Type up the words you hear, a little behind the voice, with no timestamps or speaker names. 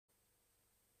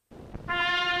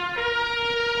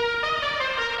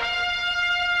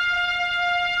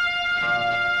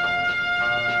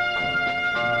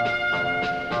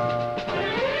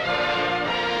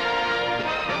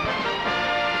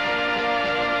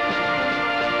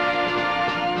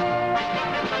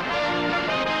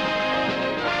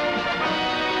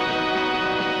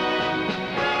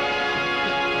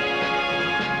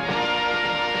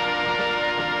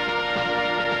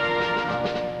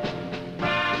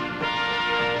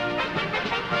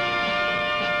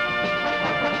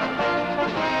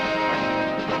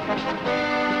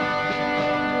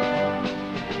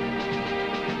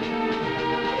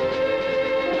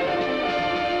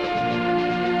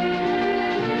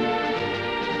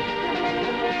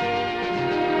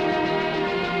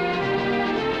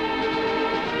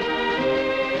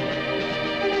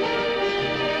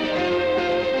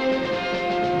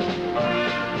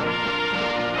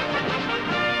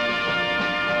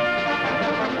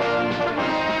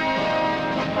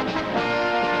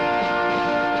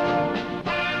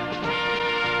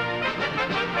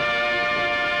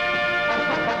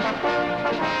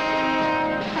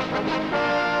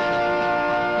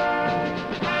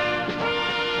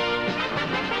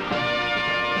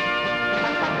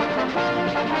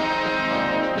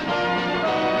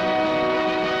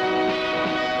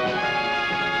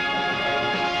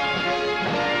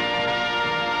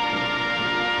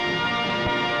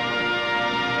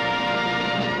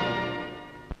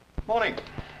Morning.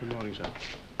 Good morning, sir.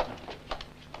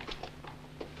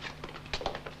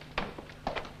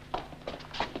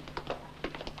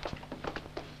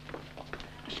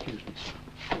 Excuse me, sir.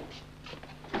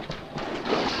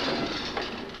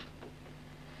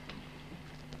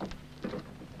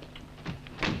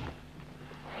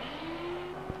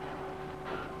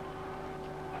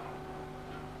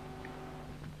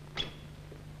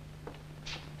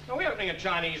 Are we opening a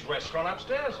Chinese restaurant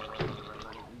upstairs?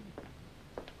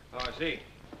 Oh, I see.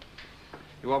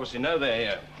 You obviously know they're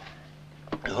here.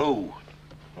 Who?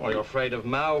 Oh, you're afraid of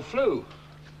Mao flu. You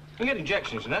can get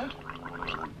injections, you know.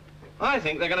 I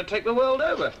think they're going to take the world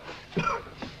over.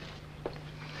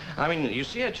 I mean, you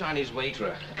see a Chinese waiter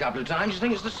a couple of times, you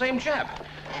think it's the same chap.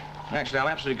 Actually, I'm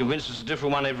absolutely convinced it's a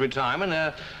different one every time, and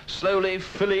they're slowly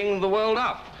filling the world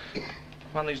up.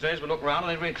 One of these days, we'll look around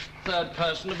and every third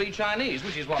person will be Chinese,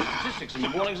 which is what statistics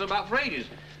and warnings are about for ages.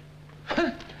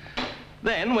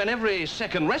 Then, when every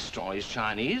second restaurant is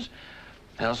Chinese,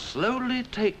 they'll slowly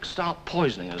start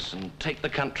poisoning us and take the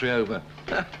country over.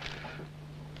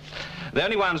 The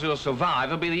only ones who'll survive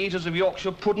will be the eaters of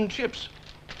Yorkshire pudding chips.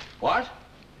 What?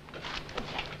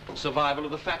 Survival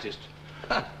of the fattest.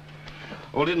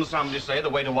 Well, didn't somebody say the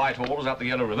way to Whitehall was up the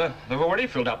Yellow River? They've already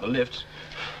filled up the lifts.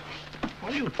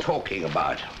 What are you talking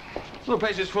about? Well, the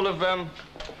place is full of,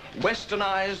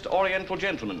 westernized Oriental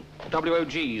gentlemen.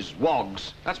 WOGs,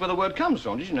 WOGs. That's where the word comes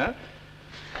from, did you know?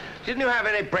 Didn't you have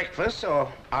any breakfast,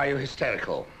 or are you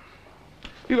hysterical?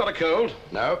 You got a cold?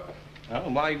 No. Oh,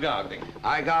 why are you gargling?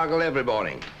 I gargle every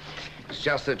morning. It's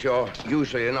just that you're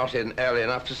usually not in early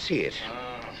enough to see it.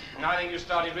 I think you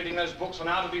started reading those books on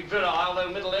how to be virile, though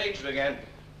middle-aged again.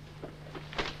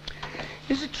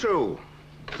 Is it true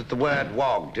that the word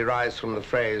wog derives from the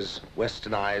phrase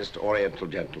westernized Oriental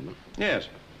gentleman? Yes.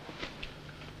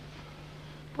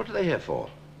 What are they here for?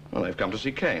 Well, they've come to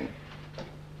see Kane.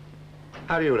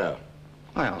 How do you know?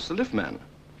 I asked the lift man.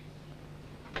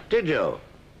 Did you?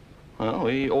 Well,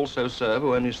 we also serve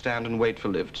who only stand and wait for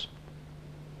lifts.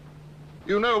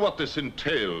 You know what this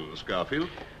entails, Garfield?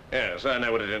 Yes, I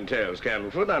know what it entails,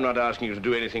 Candlefoot. I'm not asking you to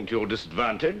do anything to your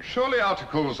disadvantage. Surely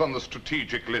articles on the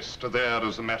strategic list are there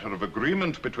as a matter of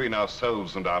agreement between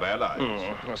ourselves and our allies.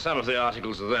 Well, some of the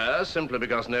articles are there simply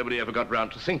because nobody ever got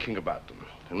round to thinking about them.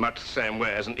 In much the same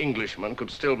way as an Englishman could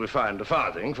still be fined a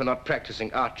farthing for not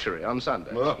practicing archery on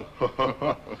Sunday.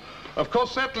 Of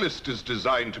course, that list is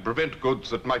designed to prevent goods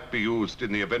that might be used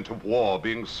in the event of war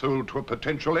being sold to a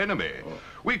potential enemy.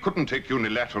 We couldn't take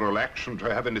unilateral action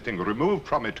to have anything removed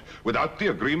from it without the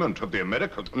agreement of the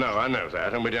Americans. No, I know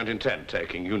that, and we don't intend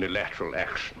taking unilateral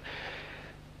action.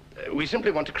 We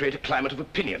simply want to create a climate of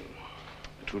opinion.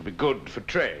 It would be good for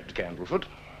trade, Candlefoot.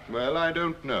 Well, I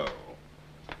don't know.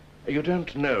 You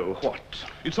don't know what?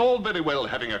 It's all very well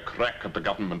having a crack at the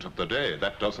government of the day.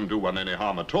 That doesn't do one any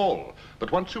harm at all.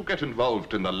 But once you get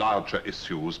involved in the larger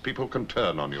issues, people can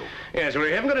turn on you. Yes, well,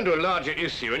 you haven't got into a larger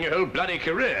issue in your whole bloody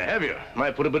career, have you?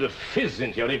 Might put a bit of fizz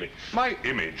into your image. My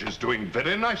image is doing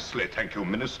very nicely, thank you,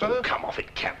 Minister. Oh, come off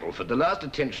it, Candlefoot. The last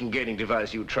attention-gaining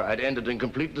device you tried ended in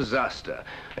complete disaster,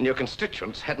 and your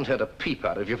constituents hadn't heard a peep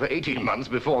out of you for 18 months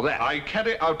before that. I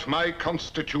carry out my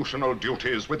constitutional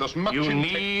duties with as much You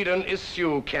need an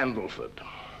issue, Candlefoot.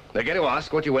 They're going to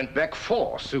ask what you went back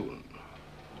for soon.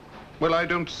 Well, I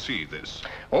don't see this.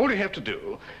 All you have to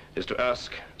do is to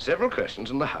ask several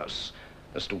questions in the House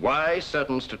as to why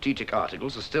certain strategic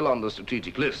articles are still on the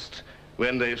strategic list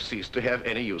when they've ceased to have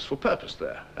any useful purpose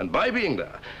there. And by being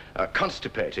there, are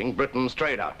constipating Britain's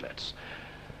trade outlets.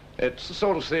 It's the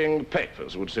sort of thing the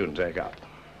papers would soon take up.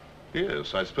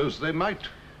 Yes, I suppose they might.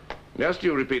 Just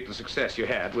you repeat the success you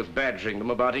had with badgering them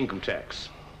about income tax.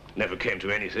 Never came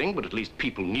to anything, but at least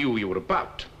people knew you were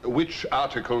about. Which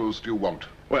articles do you want?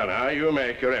 Well, now, you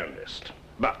make your own list.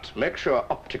 But make sure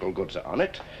optical goods are on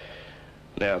it.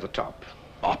 They're the top.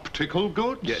 Optical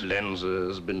goods? Yeah,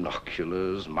 lenses,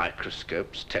 binoculars,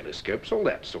 microscopes, telescopes, all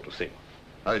that sort of thing.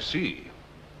 I see.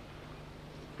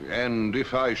 And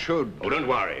if I should... Oh, don't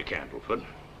worry, Candlefoot.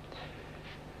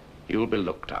 You'll be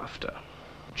looked after.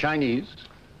 Chinese?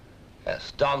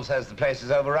 Yes, Don says the place is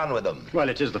overrun with them. Well,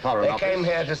 it is the Foreign Office. They came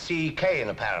here to see Kane,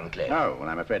 apparently. Oh, well,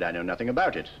 I'm afraid I know nothing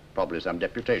about it. Probably some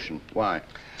deputation. Why?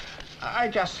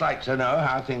 I'd just like to know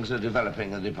how things are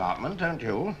developing in the department, don't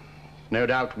you? No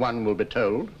doubt one will be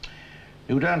told.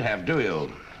 You don't have, do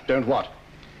you? Don't what?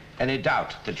 Any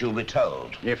doubt that you'll be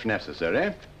told? If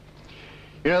necessary.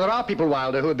 You know, there are people,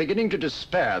 Wilder, who are beginning to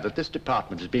despair that this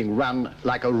department is being run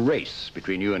like a race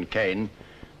between you and Kane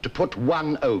to put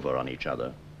one over on each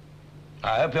other.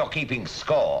 I hope you're keeping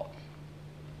score.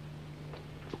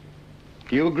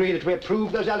 Do you agree that we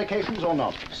approve those allocations or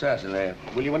not? Certainly.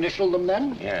 Will you initial them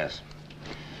then? Yes.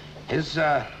 Is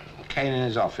Kane in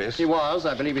his office? He was.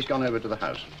 I believe he's gone over to the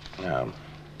house. No.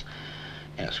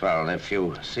 Yes, well, if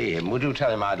you see him, would you tell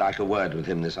him I'd like a word with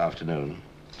him this afternoon?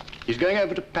 He's going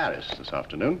over to Paris this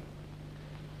afternoon.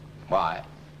 Why?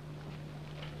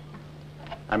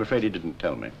 I'm afraid he didn't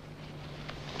tell me.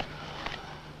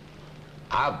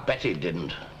 I'll bet he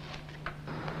didn't.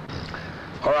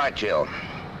 All right, Jill.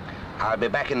 I'll be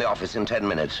back in the office in 10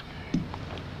 minutes.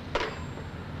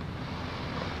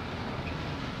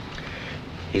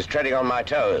 He's treading on my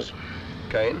toes.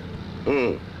 Kane?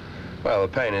 Well, the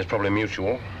pain is probably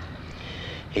mutual.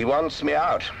 He wants me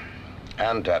out.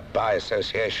 And by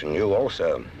association, you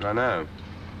also. I know.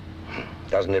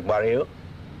 Doesn't it worry you?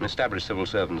 Established civil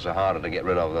servants are harder to get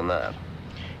rid of than that.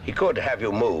 He could have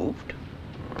you moved.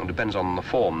 It depends on the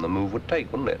form the move would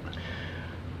take, wouldn't it?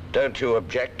 Don't you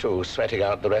object to sweating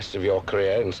out the rest of your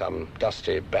career in some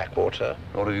dusty backwater?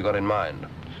 What have you got in mind?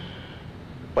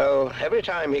 Well, every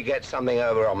time he gets something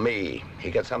over on me,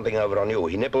 he gets something over on you.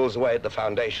 He nibbles away at the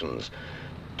foundations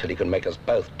till he can make us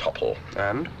both topple.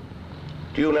 And?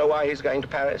 Do you know why he's going to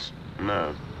Paris?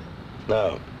 No.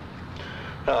 No.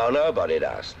 No, nobody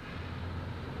does.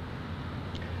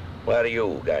 Where are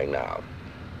you going now?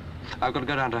 I've got to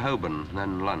go down to Holborn,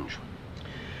 then lunch.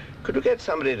 Could we get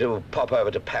somebody to pop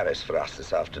over to Paris for us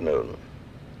this afternoon?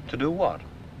 To do what?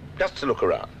 Just to look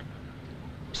around.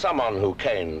 Someone who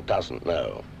Kane doesn't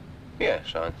know.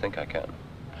 Yes, I think I can.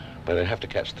 But I'd have to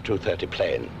catch the 2:30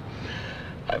 plane.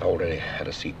 I've already had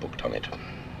a seat booked on it.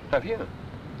 Have you?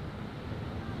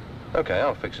 Okay,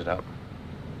 I'll fix it up.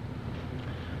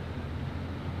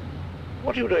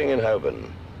 What are you doing in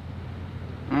Holborn?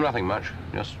 Nothing much,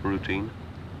 just routine.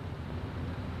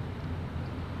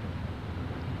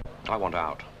 I want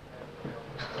out.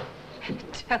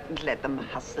 Don't let them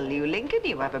hustle you, Lincoln.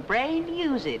 You have a brain,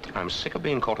 use it. I'm sick of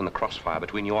being caught in the crossfire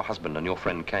between your husband and your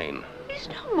friend Kane. He's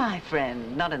not my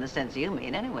friend. Not in the sense you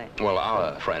mean, anyway. Well,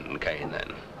 our friend Kane,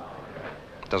 then.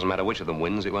 Doesn't matter which of them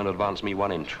wins, it won't advance me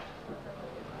 1 inch.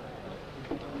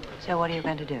 So what are you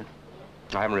going to do?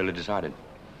 I haven't really decided.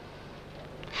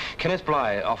 Kenneth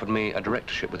Bligh offered me a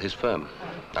directorship with his firm.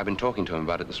 I've been talking to him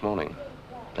about it this morning.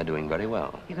 They're doing very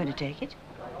well. You're going to take it?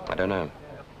 I don't know.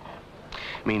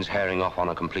 It means herring off on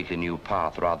a completely new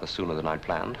path rather sooner than I'd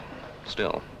planned.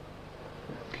 Still.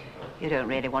 You don't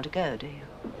really want to go, do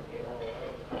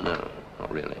you? No,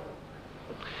 not really.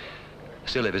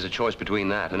 Still, if there's a choice between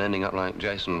that and ending up like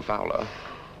Jason Fowler...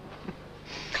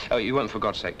 Oh, you won't, for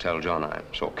God's sake, tell John I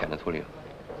saw Kenneth, will you?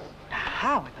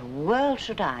 How in the world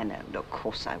should I know? No, of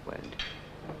course I won't.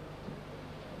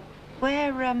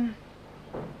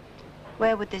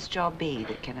 Where would this job be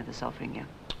that Kenneth is offering you?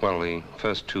 Well, the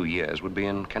first 2 years would be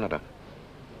in Canada.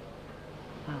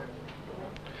 Oh.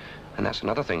 And that's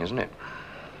another thing, isn't it?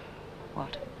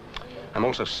 What? I'm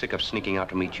also sick of sneaking out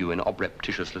to meet you in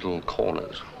obreptitious little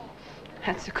corners.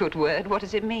 That's a good word. What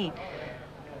does it mean?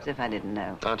 As if I didn't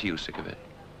know. Aren't you sick of it?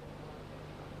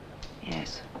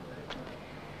 Yes.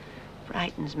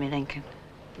 Frightens me, Lincoln.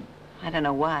 I don't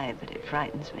know why, but it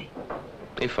frightens me.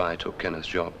 If I took Kenneth's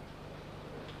job.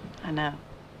 I know.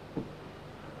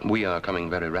 We are coming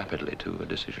very rapidly to a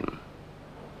decision.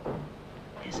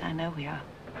 Yes, I know we are.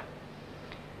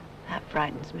 That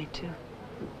frightens me, too.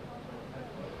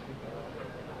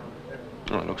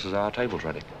 Well, it looks as though our table's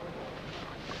ready.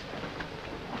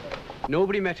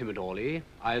 Nobody met him at Orly.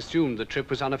 I assumed the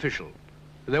trip was unofficial.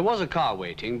 There was a car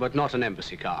waiting, but not an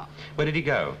embassy car. Where did he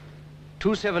go?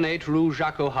 278 Rue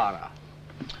Jacques O'Hara.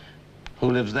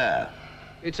 Who lives there?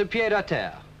 It's a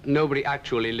pied-à-terre. Nobody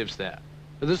actually lives there.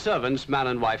 The servants, man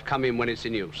and wife, come in when it's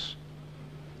in use.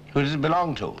 Who does it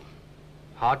belong to?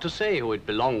 Hard to say who it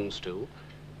belongs to.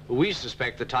 We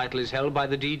suspect the title is held by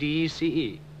the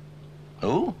DDECE.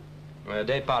 Who?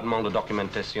 Département de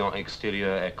documentation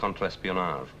extérieure et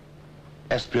contre-espionnage.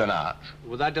 Espionage.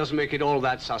 Well, that doesn't make it all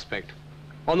that suspect.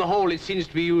 On the whole, it seems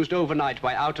to be used overnight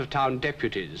by out-of-town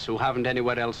deputies who haven't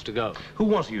anywhere else to go. Who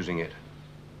was using it?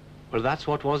 Well, that's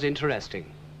what was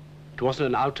interesting. It wasn't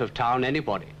an out-of-town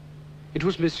anybody. It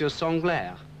was Monsieur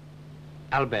Sanglaire.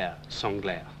 Albert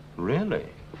Sanglaire. Really?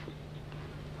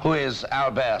 Who is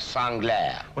Albert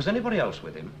Sanglaire? Was anybody else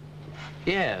with him?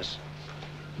 Yes.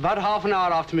 About half an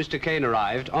hour after Mr. Kane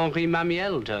arrived, Henri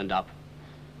Mamiel turned up.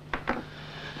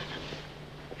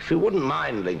 If you wouldn't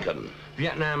mind, Lincoln.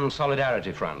 Vietnam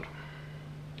Solidarity Front.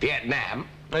 Vietnam?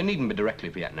 It needn't be directly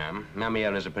Vietnam.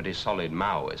 Mamiel is a pretty solid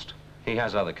Maoist. He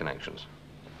has other connections.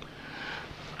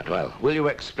 Well, will you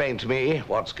explain to me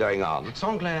what's going on?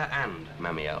 Sanglaire and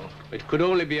Mamiel. It could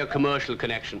only be a commercial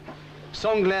connection.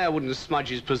 Songlaire wouldn't smudge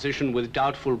his position with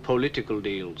doubtful political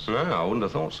deals. No, I wouldn't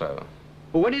have thought so.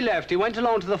 But when he left, he went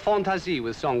along to the Fantasie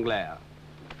with Songlaire.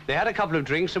 They had a couple of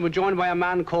drinks and were joined by a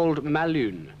man called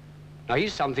Malune. Now,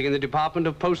 he's something in the Department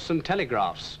of Posts and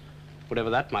Telegraphs, whatever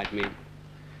that might mean.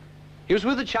 He was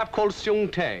with a chap called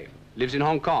Seung Tae, lives in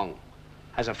Hong Kong,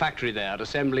 has a factory there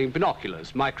assembling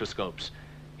binoculars, microscopes.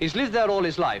 He's lived there all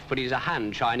his life, but he's a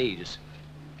Han Chinese.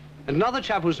 And another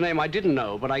chap whose name I didn't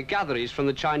know, but I gather he's from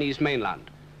the Chinese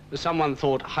mainland. Someone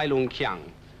thought Hailung Qiang,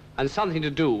 and something to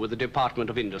do with the Department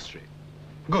of Industry.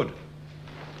 Good.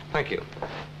 Thank you.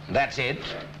 That's it?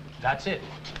 That's it.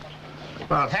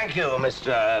 Well, thank you,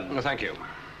 Mr... No, thank you.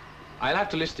 I'll have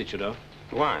to list it, you know.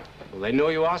 Why? Well, they know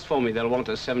you asked for me. They'll want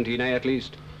a 17A at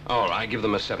least. All right, give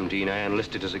them a 17A and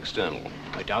list it as external.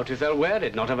 I doubt if they'll wear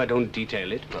it, not if I don't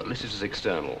detail it. No, list it as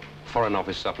external. Foreign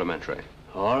Office supplementary.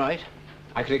 All right.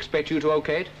 I can expect you to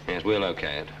okay it? Yes, we'll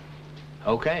okay it.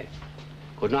 Okay.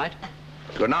 Good night.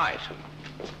 Good night.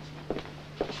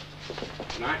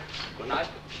 Good night. Good night.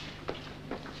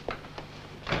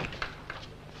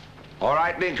 All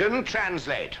right, Lincoln,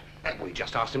 translate. We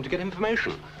just asked him to get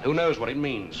information. Who knows what it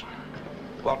means?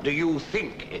 What do you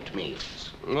think it means?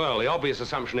 Well, the obvious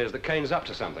assumption is that Kane's up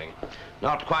to something.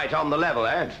 Not quite on the level,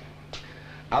 eh?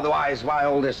 Otherwise, why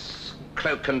all this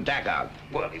cloak and dagger?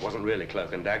 Well, he wasn't really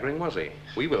cloak and daggering, was he?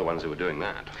 We were the ones who were doing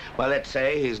that. Well, let's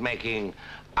say he's making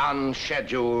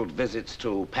unscheduled visits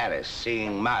to Paris,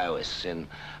 seeing Maoists in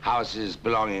houses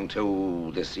belonging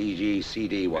to this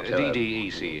EGCD, whatever.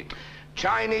 DDEC.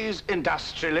 Chinese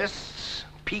industrialists,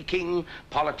 Peking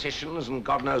politicians, and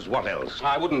God knows what else.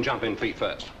 I wouldn't jump in feet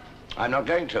first. I'm not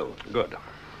going to. Good.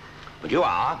 But you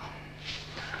are.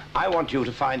 I want you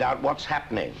to find out what's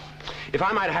happening. If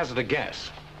I might hazard a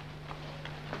guess,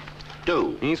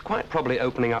 Do. he's quite probably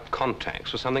opening up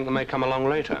contacts for something that may come along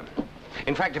later.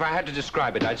 In fact, if I had to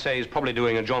describe it, I'd say he's probably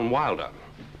doing a John Wilder.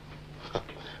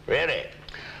 Really?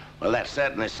 Well, that's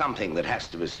certainly something that has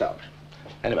to be stopped.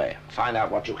 Anyway, find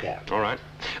out what you can. All right.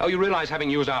 Oh, you realize, having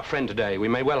you as our friend today, we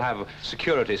may well have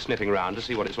security sniffing around to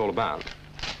see what it's all about.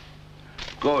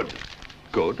 Good.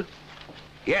 Good.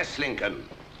 Yes, Lincoln.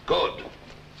 Good.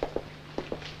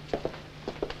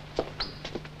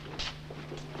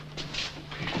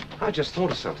 I just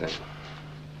thought of something.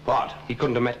 What? He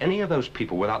couldn't have met any of those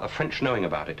people without the French knowing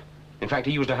about it. In fact,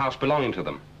 he used a house belonging to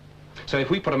them. So if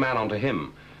we put a man onto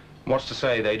him, what's to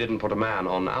say they didn't put a man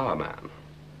on our man?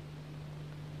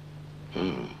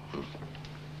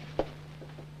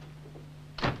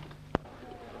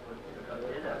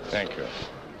 Thank you.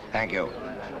 Thank you.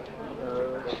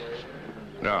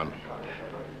 John,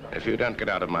 if you don't get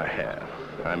out of my hair,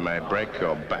 I may break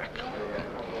your back.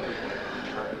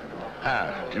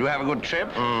 Did you have a good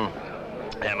trip?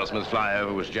 Hammersmith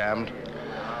flyover was jammed.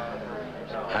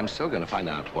 I'm still going to find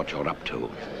out what you're up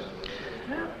to.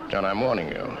 John, I'm warning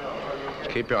you.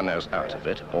 Keep your nose out of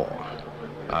it, or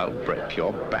I'll break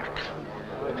your back.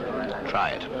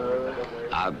 Try it.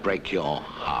 I'll break your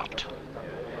heart.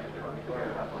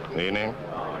 Meaning?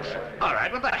 All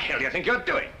right, what the hell do you think you're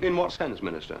doing? In what sense,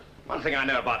 Minister? One thing I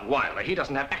know about Wilder, he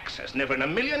doesn't have access. Never in a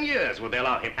million years would they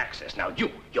allow him access. Now, you're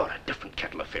a different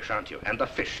kettle of fish, aren't you? And the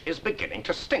fish is beginning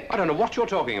to stink. I don't know what you're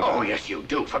talking about. Oh, yes, you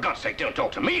do. For God's sake, don't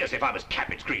talk to me as if I was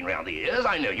cabbage green round the ears.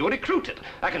 I know you were recruited.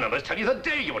 I can almost tell you the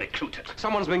day you were recruited.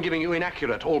 Someone's been giving you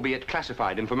inaccurate, albeit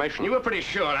classified, information. You were pretty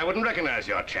sure I wouldn't recognize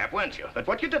your chap, weren't you? But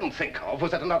what you didn't think of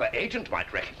was that another agent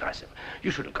might recognize him.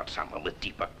 You should have got someone with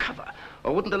deeper cover.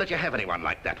 Or wouldn't they let you have anyone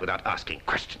like that without asking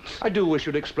questions? I do wish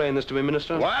you'd explain this to me,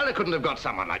 Minister. Well, they couldn't have got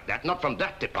someone like that, not from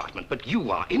that department, but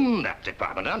you are in that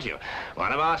department, aren't you?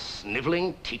 One of our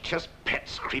sniveling teachers'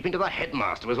 pets creeping to the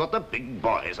headmaster was what the big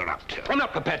boys are up to. I'm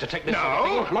not prepared to take this No? sort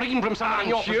of thing, not even from someone in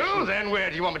your Aren't you? position. Then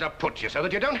where do you want me to put you so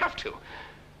that you don't have to?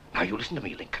 Now, you listen to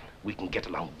me, Lincoln. We can get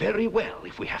along very well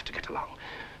if we have to get along.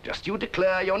 Just you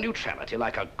declare your neutrality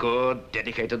like a good,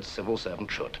 dedicated civil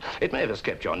servant should. It may have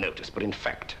escaped your notice, but in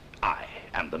fact, I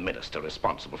am the minister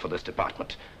responsible for this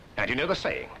department. And you know the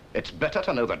saying, it's better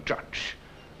to know the judge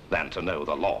than to know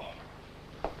the law.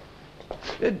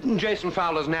 Jason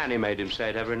Fowler's nanny made him say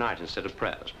it every night instead of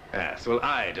prayers. Yes, well,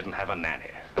 I didn't have a nanny.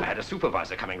 I had a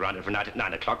supervisor coming round every night at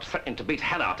 9 o'clock, threatening to beat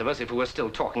hell out of us if we were still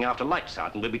talking after lights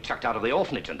out, and we'd be chucked out of the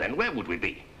orphanage, and then where would we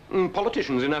be?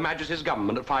 Politicians in Her Majesty's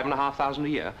government at $5,500 a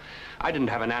year. I didn't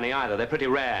have a nanny either. They're pretty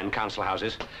rare in council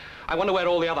houses. I wonder where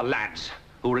all the other lads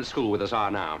who were at school with us are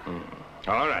now.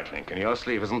 All right, Lincoln, your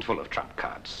sleeve isn't full of trump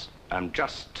cards. I'm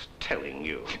just telling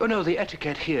you. Oh, no, the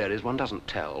etiquette here is one doesn't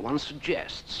tell, one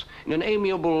suggests, in an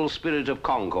amiable spirit of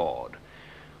concord.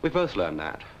 We've both learned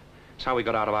that. It's how we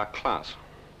got out of our class.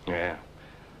 Yeah.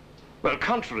 Well,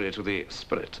 contrary to the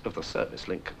spirit of the service,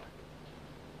 Lincoln,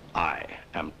 I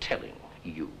am telling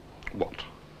you. What?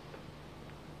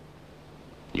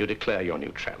 You declare your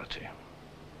neutrality.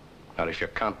 Or if you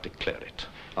can't declare it,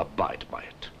 abide by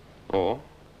it. Or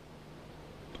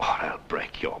I'll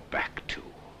break your back, too.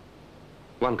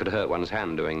 one could hurt one's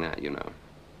hand doing that, you know.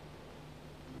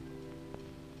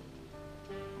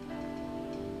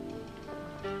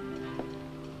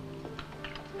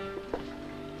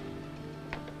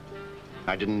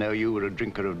 I didn't know you were a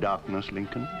drinker of darkness,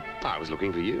 Lincoln. I was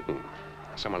looking for you.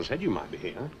 Someone said you might be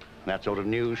here. That sort of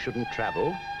news shouldn't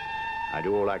travel. I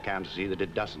do all I can to see that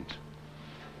it doesn't.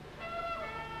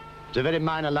 It's a very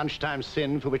minor lunchtime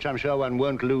sin for which I'm sure one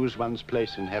won't lose one's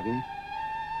place in heaven.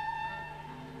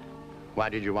 Why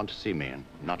did you want to see me and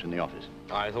not in the office?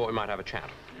 I thought we might have a chat.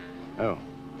 Oh.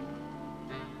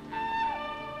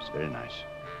 It's very nice.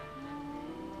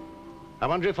 I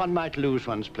wonder if one might lose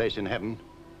one's place in heaven.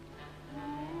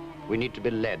 We need to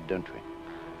be led, don't we?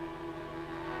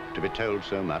 To be told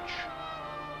so much.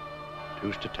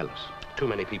 Who's to tell us? Too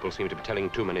many people seem to be telling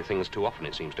too many things too often,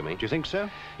 it seems to me. Do you think so?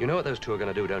 You know what those two are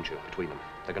going to do, don't you, between them?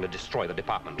 They're going to destroy the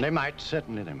department. They might,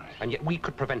 certainly they might. And yet we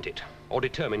could prevent it, or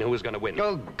determine who is going to win.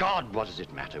 Oh, God, what does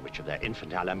it matter which of their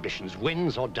infantile ambitions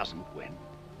wins or doesn't win?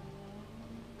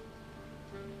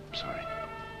 Sorry.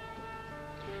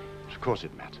 Of course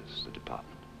it matters, the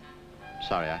department.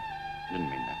 Sorry, I didn't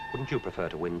mean that. Wouldn't you prefer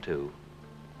to win, too?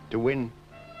 To win?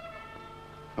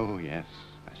 Oh, yes.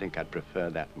 I think I'd prefer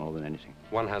that more than anything.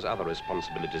 One has other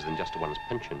responsibilities than just one's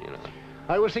pension, you know.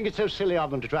 I always think it's so silly of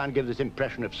them to try and give this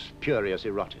impression of spurious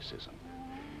eroticism.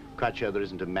 Quite sure there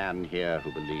isn't a man here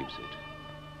who believes it.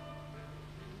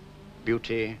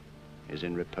 Beauty is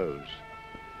in repose.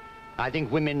 I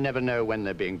think women never know when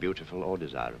they're being beautiful or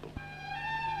desirable.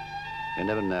 They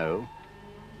never know,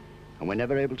 and we're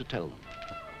never able to tell them.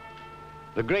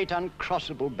 The great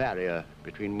uncrossable barrier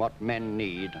between what men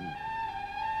need and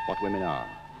what women are.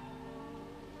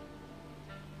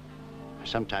 I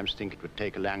sometimes think it would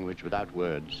take a language without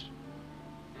words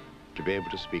to be able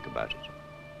to speak about it.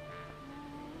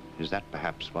 Is that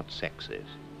perhaps what sex is?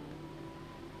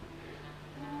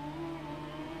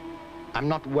 I'm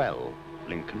not well,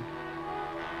 Lincoln.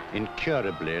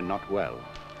 Incurably not well.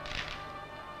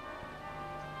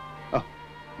 Oh,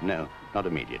 no, not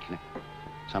immediately.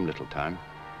 Some little time,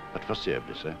 but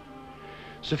foreseeably so.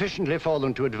 Sufficiently for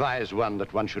them to advise one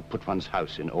that one should put one's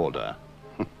house in order.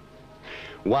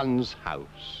 One's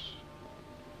house.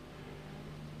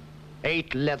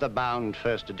 8 leather-bound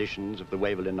first editions of the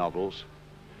Waverley novels,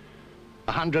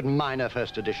 100 minor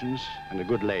first editions, and a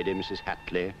good lady, Mrs.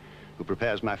 Hatley, who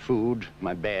prepares my food,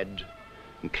 my bed,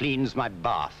 and cleans my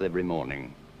bath every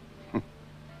morning. It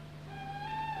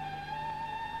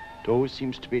always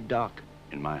seems to be dark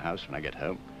in my house when I get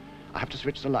home. I have to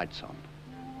switch the lights on.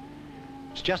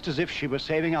 It's just as if she were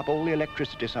saving up all the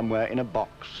electricity somewhere in a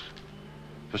box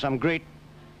for some great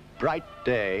bright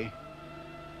day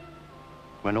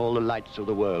when all the lights of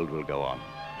the world will go on.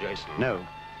 Jayston. No.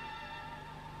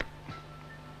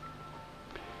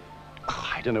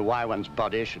 Oh, I don't know why one's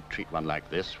body should treat one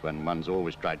like this when one's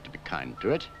always tried to be kind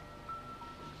to it.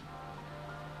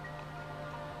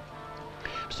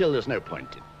 Still, there's no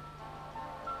point in.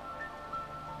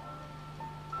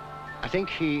 I think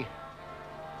he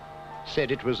said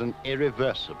it was an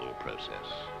irreversible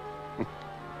process.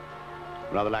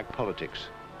 Rather like politics.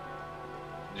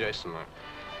 Jayston,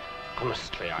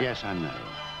 honestly, Yes, I know.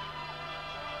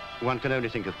 One can only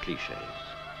think of cliches.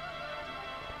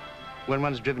 When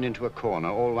one's driven into a corner,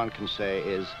 all one can say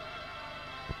is,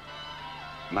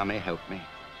 "Mummy, help me."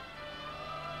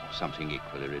 Something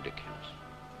equally ridiculous.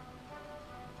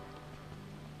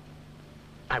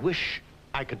 I wish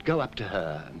I could go up to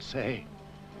her and say,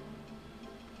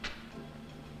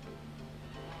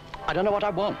 I don't know what I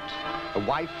want. A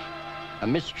wife, a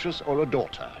mistress, or a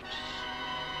daughter.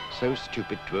 It's so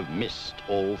stupid to have missed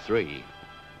all 3.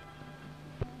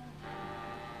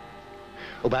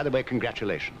 Oh, by the way,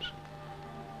 congratulations.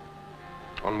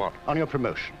 On what? On your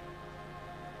promotion.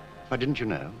 Why, didn't you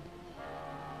know?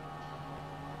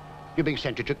 You're being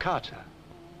sent to Jakarta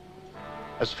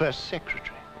as first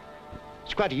secretary.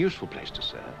 It's quite a useful place to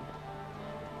serve.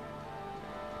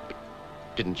 But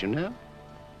didn't you know?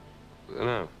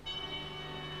 No.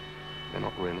 No,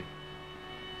 not really.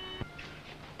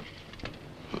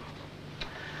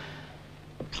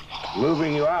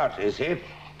 Moving you out, is he?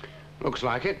 Looks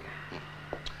like it.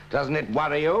 Doesn't it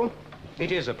worry you?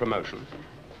 It is a promotion.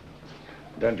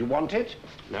 Don't you want it?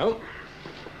 No.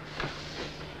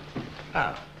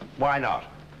 Oh, why not?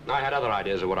 I had other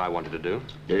ideas of what I wanted to do.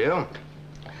 Do you?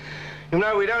 You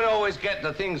know, we don't always get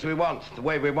the things we want the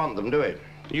way we want them, do we?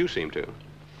 You seem to.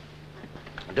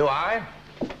 Do I?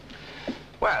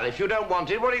 Well, if you don't want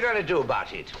it, what are you going to do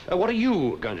about it? What are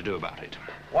you going to do about it?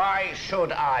 Why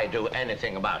should I do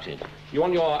anything about it? You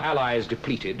want your allies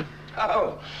depleted?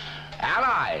 Oh,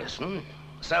 allies,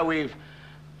 So we've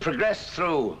progressed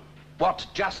through what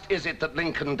just is it that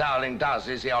Lincoln Dowling does?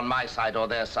 Is he on my side or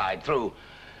their side? Through,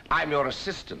 I'm your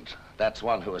assistant, that's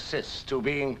one who assists, to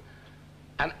being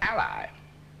an ally.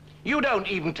 You don't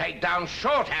even take down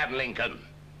shorthand, Lincoln.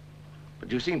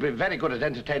 But you seem to be very good at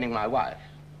entertaining my wife.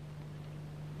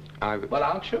 Well,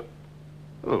 aren't you?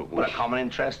 Oh, Well, a common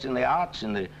interest in the arts,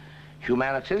 in the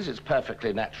humanities, it's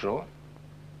perfectly natural.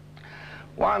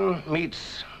 One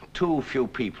meets too few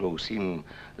people who seem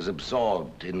as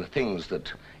absorbed in the things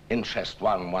that interest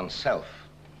one oneself.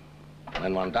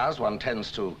 When one does, one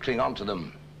tends to cling on to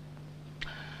them.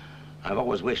 I've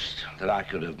always wished that I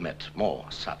could have met more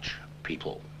such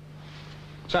people.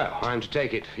 So, I'm to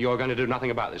take it you're going to do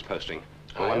nothing about this posting,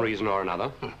 for one reason or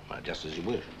another. Just as you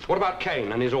wish. What about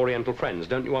Kane and his Oriental friends?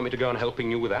 Don't you want me to go on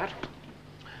helping you with that?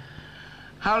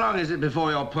 How long is it before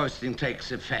your posting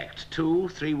takes effect? 2,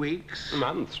 3 weeks?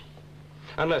 Months.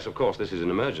 Unless, of course, this is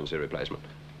an emergency replacement.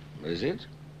 Is it?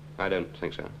 I don't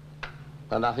think so.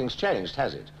 Well, nothing's changed,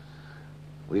 has it?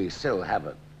 We still have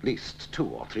at least 2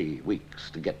 or 3 weeks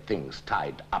to get things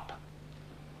tied up.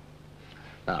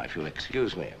 Now, if you'll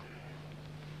excuse me.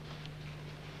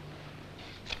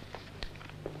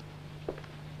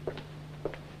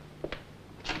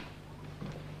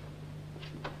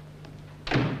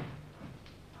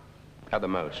 At the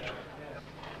most.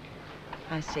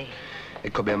 I see.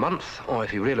 It could be a month, or if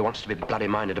he really wants to be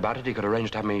bloody-minded about it, he could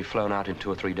arrange to have me flown out in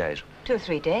 2 or 3 days. 2 or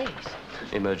 3 days?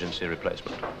 Emergency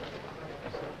replacement.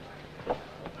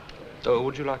 Oh,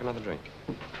 would you like another drink?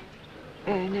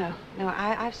 No.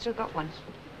 I've still got one.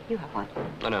 You have one.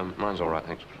 Oh, no, mine's all right,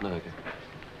 thanks. No, okay.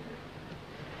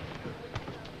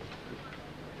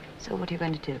 So what are you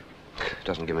going to do? It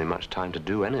doesn't give me much time to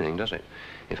do anything, does it?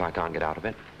 If I can't get out of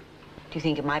it. Do you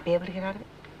think you might be able to get out of it?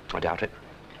 I doubt it.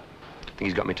 I think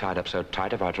he's got me tied up so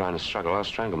tight, if I try and struggle, I'll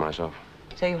strangle myself.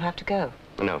 So you'll have to go?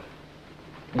 No.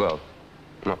 Well,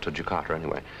 not to Jakarta,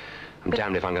 anyway. I'm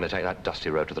damned if I'm going to take that dusty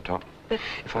road to the top. But...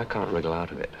 If I can't wriggle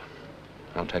out of it,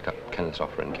 I'll take up Kenneth's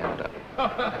offer in Canada.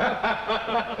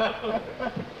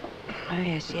 Oh,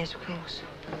 yes, of course.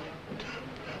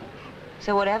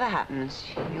 So whatever happens,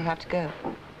 you'll have to go.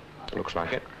 Looks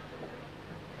like it.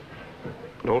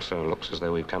 It also looks as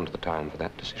though we've come to the time for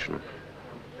that decision.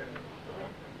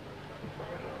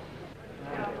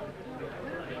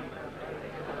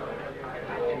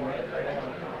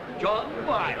 John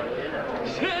Wilder.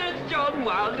 Sir John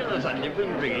Wilder was a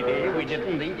living really. We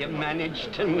didn't think you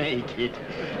managed to make it.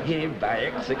 Hey,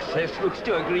 Bayek, success looks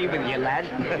to agree with you, lad.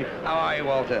 How are you,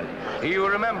 Walter? You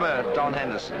remember Don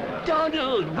Henderson?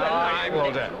 Donald! Well, Hi,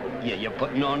 Walter. Yeah, you're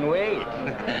putting on weight.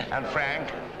 And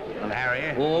Frank? And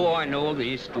Harry? Oh, I know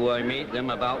these two. I meet them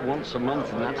about once a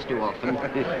month, and that's too often. Well,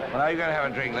 are you going to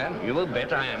have a drink, then? You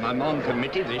bet I am. I'm on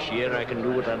committee this year. I can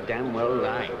do what I damn well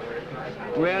like.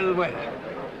 Well.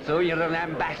 So you're an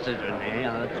ambassador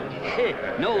now.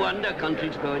 No wonder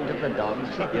country's going to the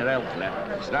dogs. Your health,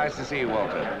 lad. It's nice to see you,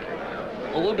 Walter.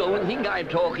 Oh, don't think I'm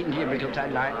talking to you because I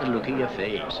like the look of your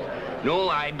face. No,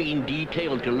 I've been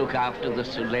detailed to look after the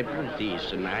celebrities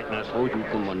tonight, and I suppose you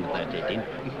come under that heading.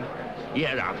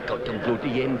 Yeah, I've got the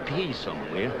bloody MP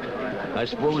somewhere. I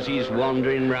suppose he's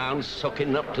wandering round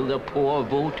sucking up to the poor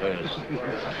voters.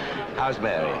 How's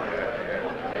Mary?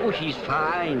 Oh, she's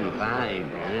fine.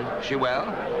 She well?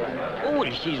 Oh,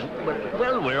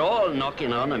 well, we're all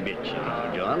knocking on a bit, you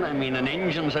know, John. I mean, an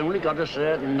engine's only got a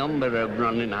certain number of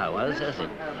running hours, has it?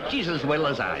 She's as well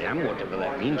as I am, whatever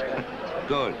that means.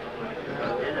 Good.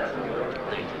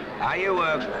 Are you,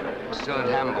 still at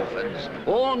Hambleford's?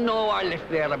 Oh, no, I left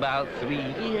there about 3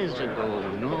 years ago,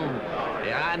 no.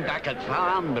 I'm back at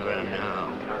Farnborough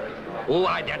now. Oh,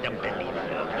 I'd had a belly full,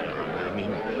 John. I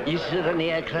mean, is there an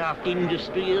aircraft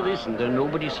industry or isn't there?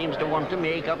 Nobody seems to want to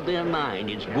make up their mind.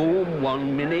 It's boom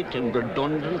 1 minute and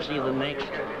redundancy the next.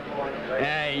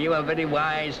 You are very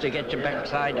wise to get your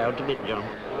backside out of it, John.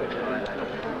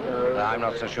 I'm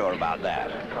not so sure about that.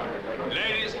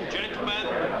 Ladies and gentlemen,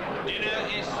 dinner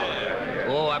is served.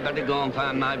 Oh, I better go and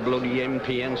find my bloody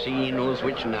MP and see he knows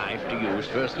which knife to use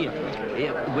first.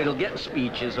 We'll get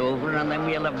speeches over and then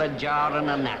we'll have a jar and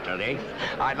a natter, eh?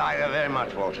 I'd like that very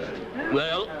much, Walter.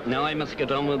 Well, now I must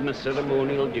get on with my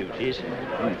ceremonial duties.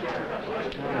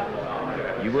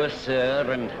 You were sir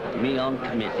and me on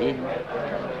committee.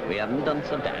 We haven't done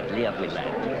so badly, have we,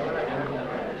 lad?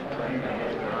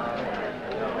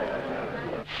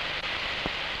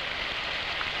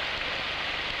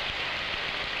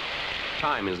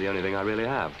 Time is the only thing I really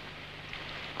have.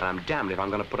 And I'm damned if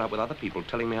I'm going to put up with other people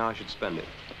telling me how I should spend it.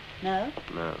 No?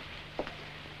 No.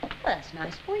 Well, that's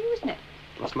nice for you, isn't it?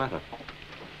 What's the matter?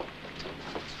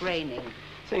 It's raining.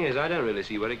 Thing is, I don't really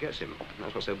see where it gets him.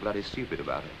 That's what's so bloody stupid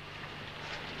about it.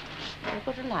 I've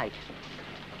got a light.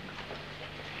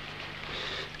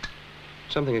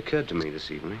 Something occurred to me this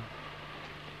evening.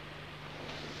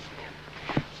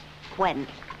 When?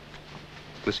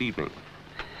 This evening.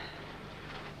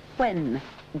 When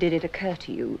did it occur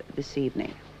to you this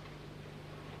evening?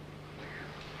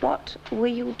 What were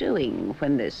you doing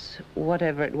when this,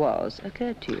 whatever it was,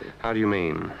 occurred to you? How do you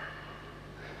mean?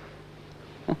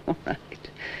 All right.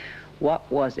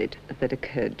 What was it that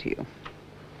occurred to you?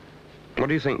 What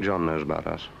do you think John knows about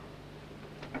us?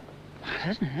 I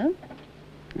don't know.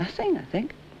 Nothing, I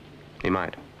think. He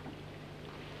might.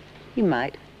 He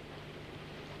might.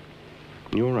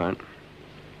 You all right?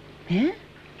 Yeah,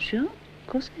 sure. Of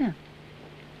course I am.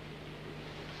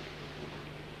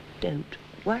 Don't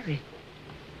worry.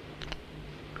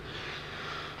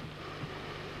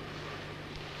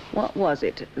 What was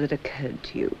it that occurred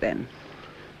to you then?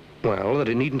 Well, that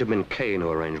it needn't have been Kane who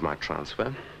arranged my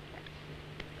transfer.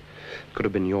 Could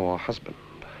have been your husband.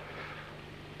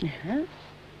 Yeah.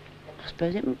 I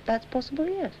suppose that's possible,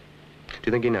 yes. Do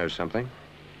you think he knows something?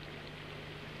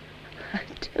 I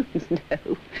don't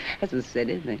know. Hasn't said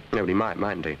anything. No, but he might,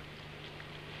 mightn't he?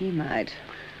 He might.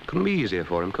 Couldn't be easier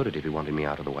for him, could it, if he wanted me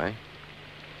out of the way?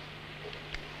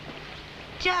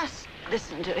 Just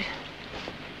listen to it.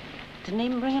 Didn't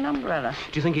even bring an umbrella.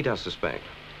 Do you think he does suspect?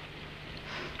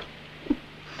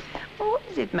 Well, what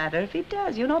does it matter if he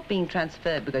does? You're not being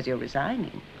transferred because you're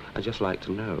resigning. I'd just like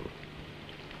to know.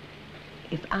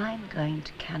 If I'm going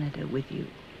to Canada with you,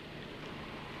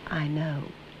 I know.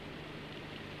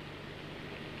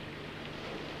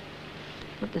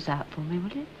 Put this out for me,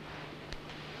 will you?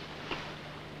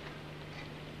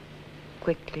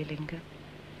 Quickly, Lincoln.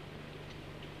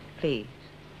 Please.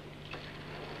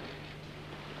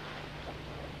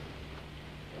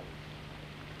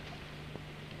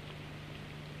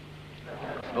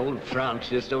 Old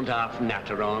Francis don't half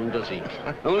natter on, does he?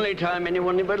 Only time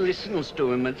anyone ever listens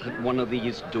to him at one of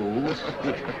these duels.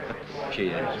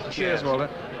 Cheers. Cheers, Walter.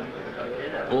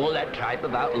 All that tripe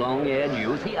about long-haired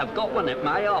youth, I've got one at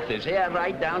my office, hair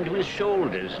right down to his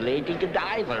shoulders. Lady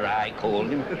Godiva, I called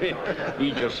him.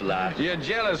 He just laughed. You're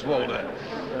jealous, Walter.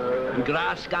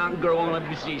 Grass can't grow on a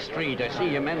busy street. I see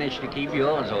you managed to keep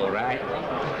yours all right.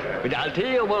 But I'll tell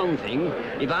you one thing.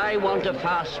 If I want a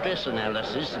fast stress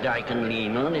analysis that I can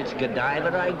lean on, it's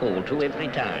Godiva I go to every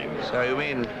time. So you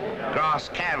mean grass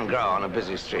can grow on a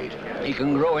busy street? It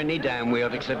can grow any damn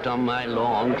where except on my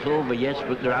lawn. Clover, yes,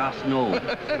 but grass, no.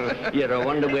 Here, I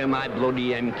wonder where my bloody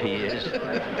MP is.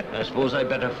 I suppose I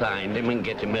better find him and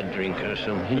get him a drink or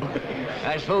something.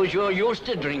 I suppose you're used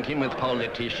to drinking with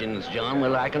politicians, John.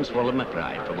 Well, I can swallow my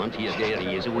pride. For once he's there,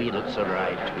 he is a wee looks all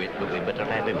right to it, but we better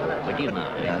have him over, do you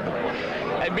mind?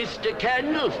 Mr.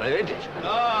 Candleford.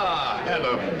 Ah,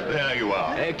 hello. There you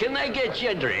are. Can I get you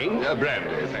a drink?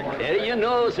 Brandy, thank you. You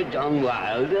know Sir John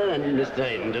Wilder and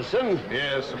Mr. Henderson.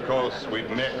 Yes, of course, we've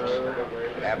met.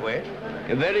 Have we?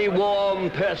 A very warm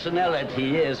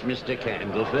personality is Mr.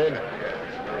 Candleford.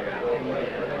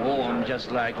 Warm,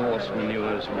 just like horse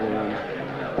manure's warm.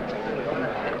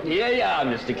 Yeah,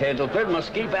 Mr. Candleford.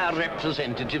 Must keep our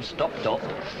representatives topped up.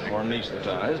 Or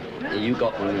anesthetized. You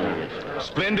got one, yes.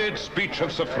 Splendid speech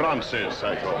of Sir Francis,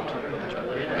 I thought.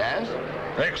 Yes?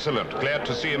 Excellent. Glad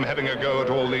to see him having a go at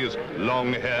all these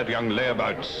long-haired young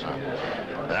layabouts.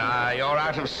 You're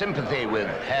out of sympathy with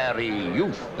hairy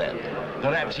youth, then.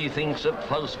 Perhaps he thinks that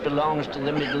fuzz belongs to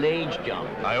the middle age, John.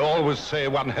 I always say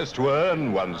one has to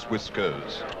earn one's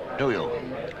whiskers. Do you?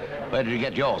 Where did you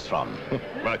get yours from?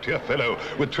 My dear fellow,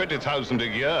 with 20,000 a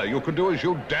year, you can do as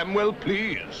you damn well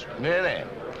please. Really?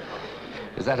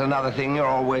 Is that another thing you're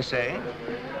always saying?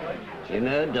 You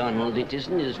know, Donald, it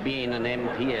isn't his being an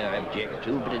MP I object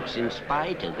to, but it's in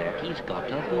spite of that he's got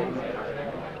a home.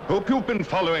 Hope you've been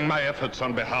following my efforts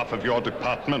on behalf of your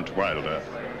department, Wilder.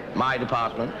 My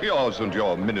department? Yours and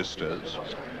your ministers.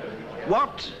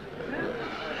 What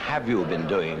have you been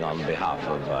doing on behalf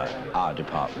of our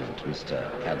department, Mr.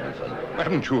 Candleford?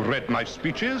 Haven't you read my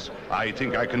speeches? I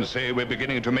think I can say we're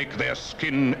beginning to make their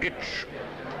skin itch.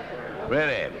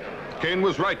 Really? Kane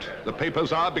was right. The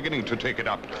papers are beginning to take it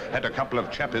up. Had a couple of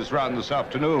chappies round this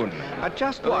afternoon.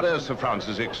 Just Oh, what? there's Sir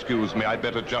Francis. Excuse me. I'd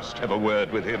better just have a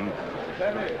word with him.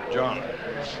 John.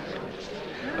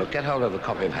 Well, get hold of the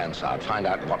copy of Hansard. Find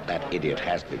out what that idiot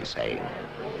has been saying.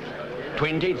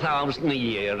 20,000 a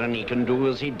year, and he can do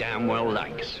as he damn well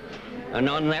likes. And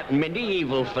on that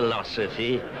medieval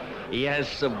philosophy, He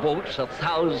has the votes of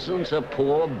thousands of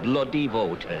poor, bloody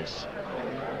voters.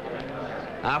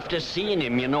 After seeing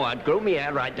him, you know, I'd grow my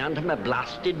hair right down to my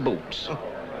blasted boots.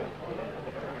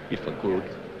 If I could.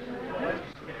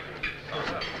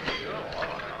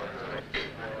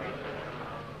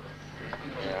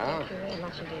 Thank you very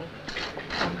much indeed.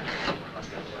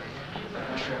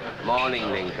 Morning,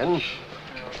 Lincoln.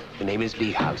 The name is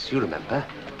Lee House, you remember?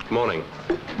 Morning.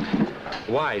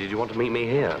 Why did you want to meet me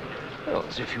here? Oh,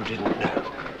 as if you didn't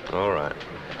know. All right.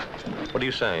 What do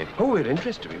you say? Oh, we're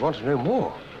interested. We want to know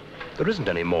more. There isn't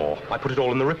any more. I put it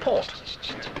all in the report.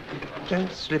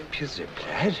 Don't slip your zip,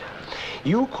 lad.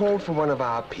 You called for one of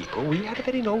our people. We had a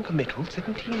very non-committal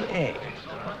 17A.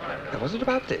 Now, was it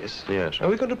about this? Yes. Are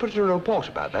we going to put in a report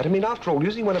about that? I mean, after all,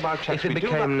 using one of our chaps... If it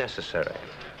became necessary.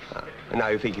 And now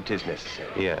you think it is necessary?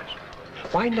 Yes.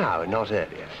 Why now and not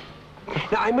earlier?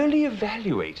 Now, I'm only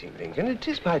evaluating, Lincoln. It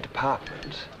is my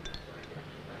department.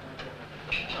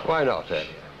 Why not earlier?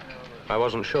 I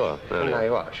wasn't sure Well, earlier. now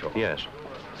you are sure. Yes.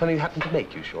 Something happened to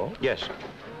make you sure? Yes.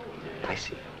 I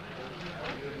see.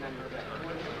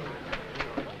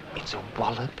 It's a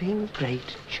walloping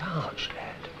great charge,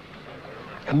 lad.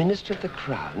 A minister of the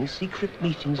Crown, secret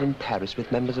meetings in Paris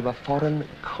with members of a foreign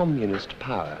communist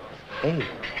power. A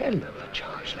hell of a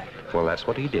charge, lad. Well, that's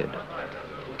what he did.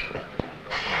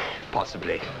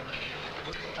 Possibly.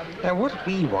 Now, what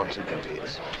we want to know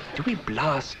is, do we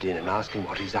blast in and ask him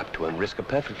what he's up to and risk a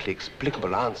perfectly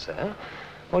explicable answer?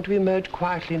 Or do we emerge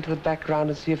quietly into the background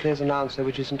and see if there's an answer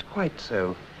which isn't quite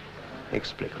so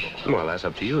explicable? Well, that's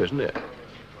up to you, isn't it?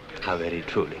 How very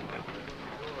true, Lincoln.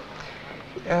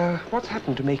 What's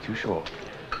happened to make you sure?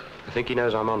 I think he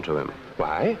knows I'm onto him.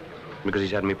 Why? Because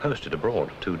he's had me posted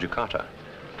abroad to Jakarta.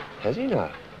 Has he now?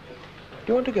 Do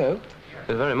you want to go?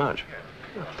 Very much.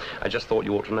 I just thought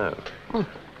you ought to know.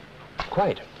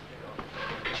 Quite.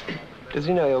 Does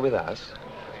he know you're with us?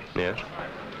 Yes.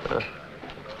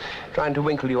 Trying to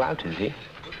winkle you out, is he?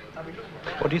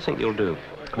 What do you think you'll do?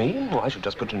 Me? Oh, I should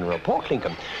just put in a report,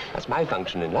 Lincoln. That's my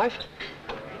function in life.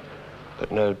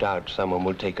 But no doubt someone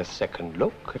will take a second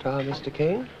look at our Mr.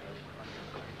 Kane.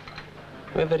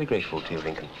 We're very grateful to you,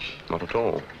 Lincoln. Not at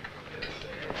all.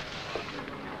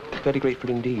 Very grateful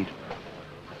indeed.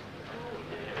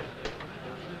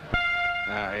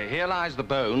 Here lies the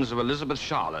bones of Elizabeth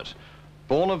Charlotte,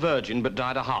 born a virgin but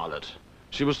died a harlot.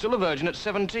 She was still a virgin at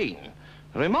 17.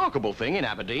 A remarkable thing in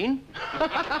Aberdeen.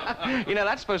 You know,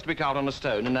 that's supposed to be carved on a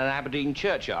stone in an Aberdeen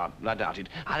churchyard. I doubt it.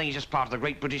 I think it's just part of the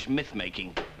great British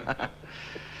myth-making.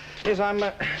 Yes,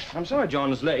 I'm sorry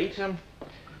John's late.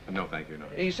 No, thank you, no.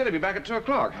 He said he'd be back at 2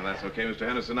 o'clock. Well, that's okay, Mr.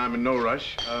 Henderson. I'm in no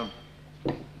rush.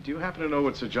 Do you happen to know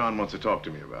what Sir John wants to talk to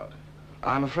me about?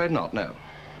 I'm afraid not, no.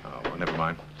 Oh, well, never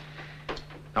mind.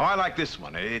 Now, I like this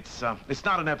one. It's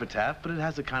not an epitaph, but it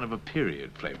has a kind of a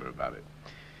period flavor about it.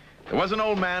 There was an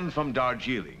old man from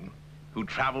Darjeeling who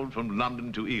traveled from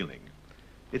London to Ealing.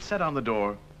 It said on the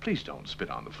door, "Please don't spit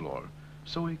on the floor."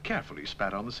 So he carefully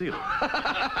spat on the ceiling.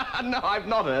 No, I've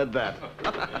not heard that.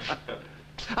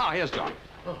 Ah, here's John.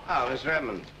 Oh, Mr.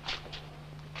 Edmund.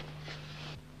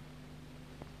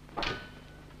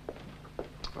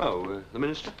 Oh, the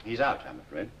minister? He's out, I'm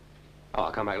afraid. Oh,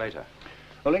 I'll come back later.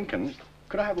 Well, Lincoln,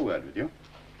 could I have a word with you?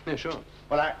 Yeah, sure.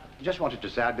 Well, I just wanted to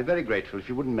say I'd be very grateful if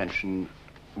you wouldn't mention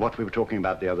what we were talking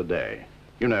about the other day.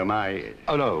 You know, my...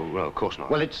 Oh, no, of course not.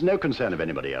 Well, it's no concern of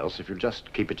anybody else if you'll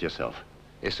just keep it to yourself.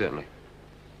 Yes, certainly.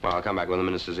 Well, I'll come back when the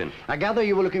minister's in. I gather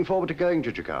you were looking forward to going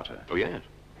to Jakarta. Oh, yes.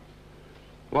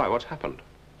 Why, what's happened?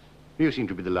 You seem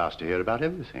to be the last to hear about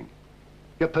everything.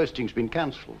 Your posting's been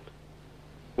cancelled.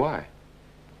 Why?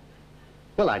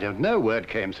 Well, I don't know. Word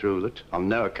came through that on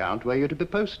no account were you to be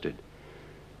posted.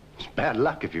 It's bad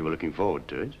luck if you were looking forward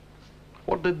to it.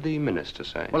 What did the minister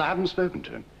say? Well, I haven't spoken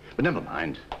to him. But never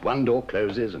mind. One door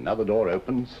closes, another door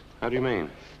opens. How do you mean?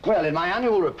 Well, in my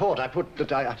annual report, I put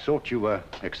that I thought you were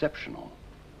exceptional.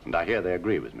 And I hear they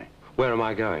agree with me. Where am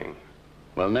I going?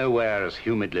 Well, nowhere as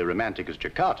humidly romantic as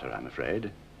Jakarta, I'm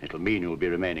afraid. It'll mean you'll be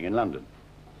remaining in London.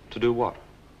 To do what?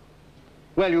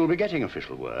 Well, you'll be getting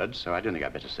official word, so I don't think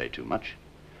I'd better say too much.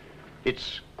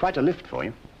 It's quite a lift for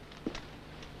you.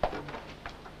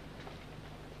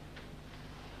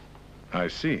 I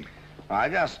see. I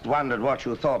just wondered what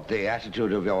you thought the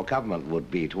attitude of your government would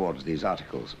be towards these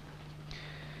articles.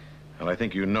 Well, I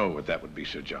think you know what that would be,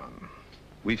 Sir John.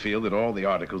 We feel that all the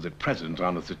articles at present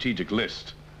on the strategic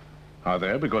list are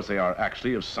there because they are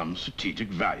actually of some strategic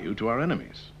value to our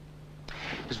enemies.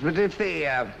 But if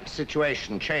the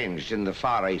situation changed in the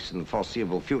Far East in the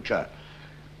foreseeable future,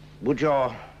 would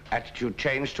your attitude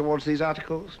change towards these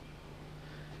articles?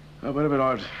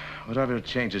 Whatever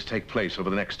changes take place over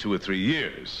the next 2 or 3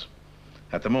 years,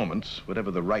 At the moment, whatever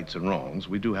the rights and wrongs,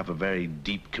 we do have a very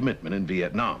deep commitment in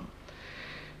Vietnam.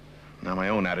 Now, my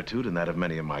own attitude and that of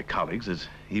many of my colleagues is,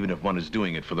 even if one is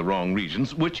doing it for the wrong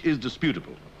reasons, which is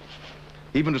disputable,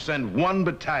 even to send 1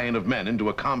 battalion of men into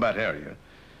a combat area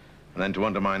and then to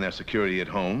undermine their security at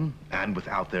home and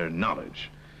without their knowledge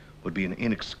would be an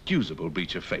inexcusable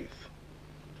breach of faith.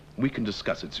 We can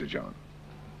discuss it, Sir John.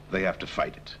 They have to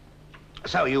fight it.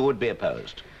 So you would be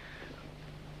opposed?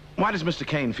 Why does Mr.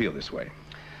 Kane feel this way?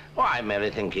 Well, I merely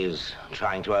think he's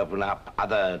trying to open up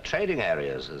other trading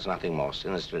areas. There's nothing more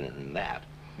sinister than that.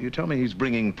 You tell me he's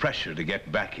bringing pressure to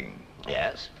get backing.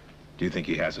 Yes. Do you think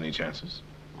he has any chances?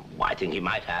 Well, I think he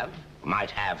might have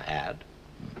had.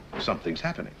 Something's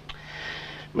happening.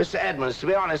 Mr. Edmonds, to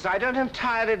be honest, I don't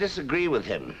entirely disagree with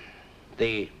him.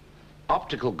 The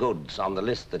optical goods on the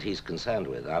list that he's concerned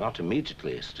with are not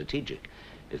immediately strategic.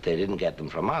 If they didn't get them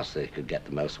from us, they could get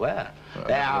them elsewhere.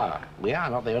 We are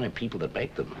not the only people that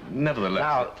make them. Nevertheless...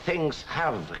 Now, things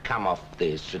have come off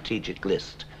the strategic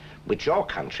list, which your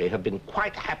country have been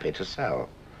quite happy to sell.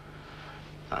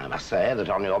 I must say that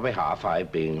on your behalf,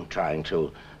 I've been trying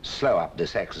to slow up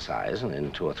this exercise, and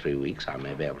in 2 or 3 weeks, I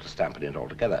may be able to stamp it in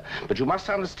altogether. But you must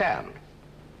understand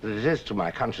that it is to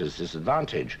my country's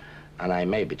disadvantage, and I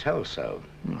may be told so.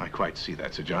 I quite see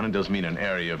that, Sir John. It does mean an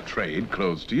area of trade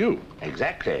closed to you.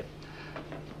 Exactly.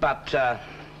 But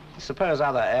suppose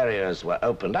other areas were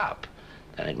opened up,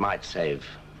 then it might save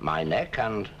my neck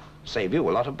and save you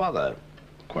a lot of bother.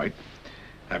 Quite.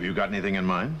 Have you got anything in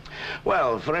mind?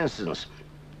 Well, for instance,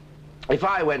 if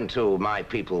I went to my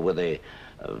people with a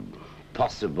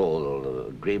possible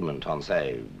agreement on,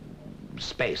 say,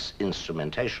 space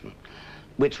instrumentation,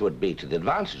 which would be to the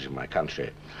advantage of my country,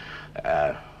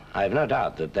 I have no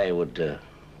doubt that they would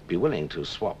be willing to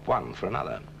swap one for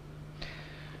another.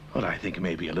 Well, I think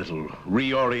maybe a little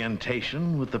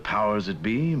reorientation with the powers that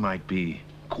be might be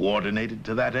coordinated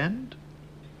to that end.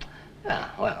 Yeah,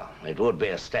 well, it would be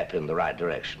a step in the right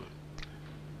direction.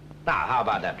 Now, how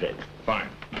about that drink? Fine.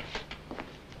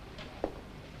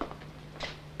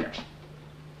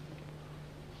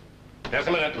 Just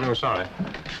a minute. Oh, sorry.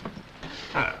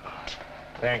 Ah,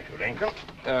 thank you, Lincoln.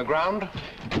 Ground?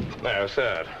 No,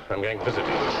 third. I'm going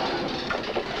visiting.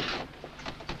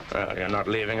 Well, you're not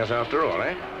leaving us after all,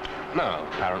 eh? No,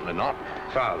 apparently not.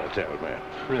 Fowler told me.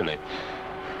 Really?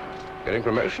 Getting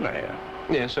promotion, I hear.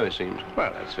 Yes, so it seems.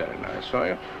 Well, that's very nice for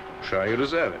you. Sure you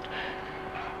deserve it.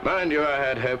 Mind you, I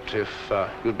had hoped if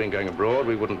you'd been going abroad,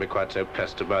 we wouldn't be quite so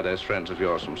pestered by those friends of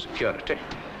yours from security.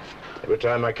 Every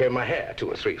time I comb my hair,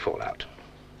 2 or 3 fall out.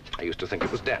 I used to think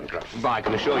it was dandruff. But I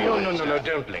can assure you... No,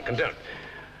 don't, Lincoln, don't.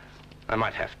 I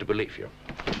might have to believe you.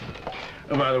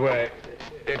 Oh, by the way,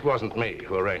 it wasn't me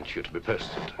who arranged you to be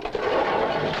posted.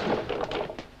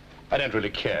 I don't really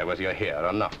care whether you're here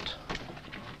or not.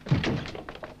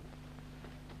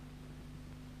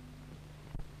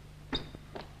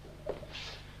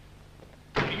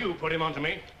 You put him on to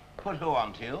me. Put who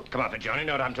on to you? Come on, John, you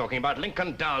know what I'm talking about.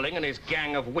 Lincoln Dowling and his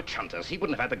gang of witch hunters. He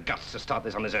wouldn't have had the guts to start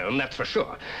this on his own, that's for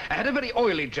sure. I had a very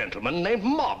oily gentleman named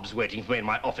Mobbs waiting for me in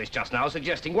my office just now,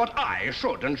 suggesting what I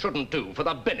should and shouldn't do for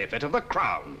the benefit of the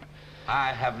Crown. I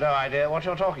have no idea what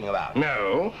you're talking about.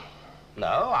 No? No,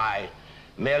 I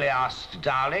merely asked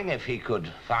Dowling if he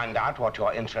could find out what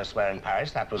your interests were in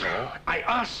Paris, that was all. I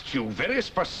asked you very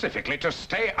specifically to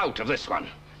stay out of this one.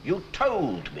 You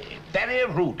told me, very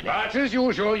rudely. But as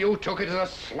usual, you took it as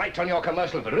a slight on your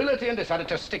commercial virility and decided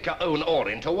to stick your own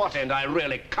oar in. To what end, I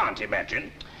really can't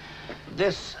imagine.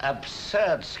 This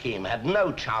absurd scheme had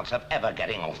no chance of ever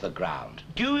getting off the ground.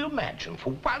 Do you imagine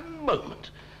for one moment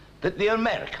that the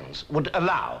Americans would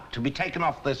allow to be taken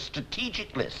off the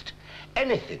strategic list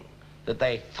anything that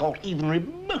they thought even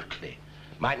remotely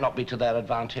might not be to their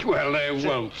advantage? Well, they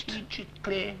won't.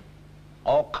 Strategically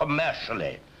or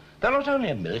commercially. They're not only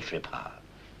a military power,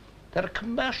 they're a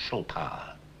commercial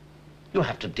power. You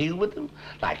have to deal with them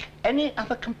like any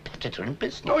other competitor in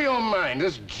business. Oh, your mind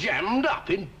is jammed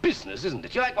up in business, isn't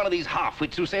it? You're like one of these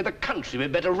half-wits who say the country would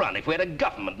be better run if we had a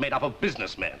government made up of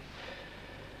businessmen.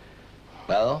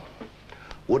 Well,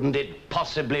 wouldn't it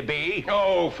possibly be?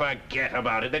 Oh, forget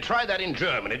about it. They tried that in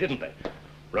Germany, didn't they?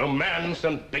 Romance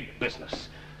and big business.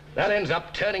 That ends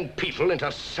up turning people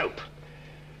into soap.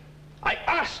 I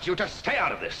asked you to stay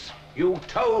out of this. You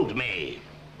told me.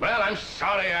 Well, I'm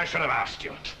sorry I should have asked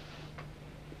you.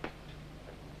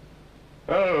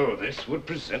 Oh, this would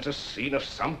present a scene of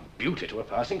some beauty to a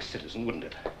passing citizen, wouldn't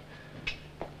it?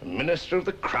 A minister of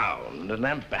the Crown and an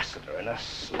ambassador in a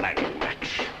slagging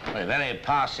match. If any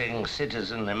passing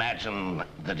citizen imagine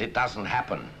that it doesn't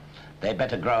happen, they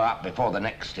better grow up before the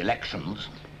next elections.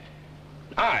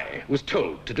 I was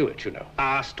told to do it, you know.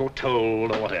 Asked or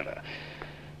told or whatever.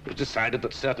 It was decided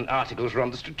that certain articles were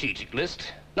on the strategic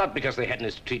list, not because they had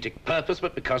any strategic purpose,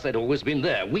 but because they'd always been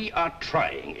there. We are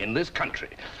trying in this country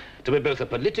to be both a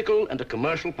political and a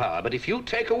commercial power, but if you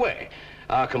take away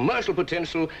our commercial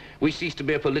potential, we cease to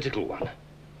be a political one.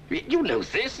 You know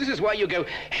this. This is why you go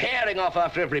herring off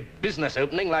after every business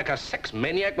opening like a sex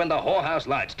maniac when the whorehouse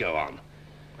lights go on.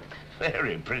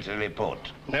 Very prettily put.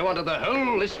 They wanted the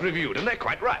whole list reviewed, and they're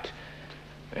quite right.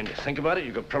 When you think about it,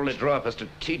 you could probably draw up a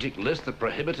strategic list that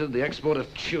prohibited the export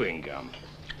of chewing gum.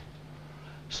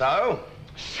 So?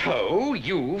 So,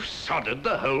 you've sodded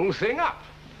the whole thing up.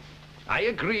 I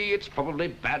agree it's probably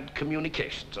bad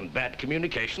communications, and bad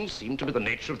communications seem to be the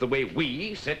nature of the way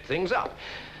we set things up.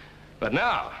 But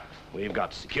now, we've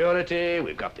got security,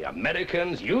 we've got the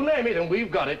Americans, you name it, and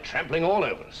we've got it trampling all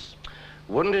over us.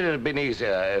 Wouldn't it have been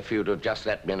easier if you'd have just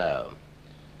let me know?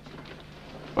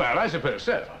 Well, I suppose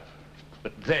so.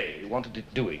 But they wanted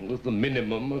it doing with the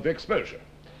minimum of exposure.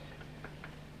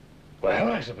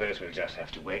 Well, I suppose we'll just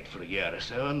have to wait for a year or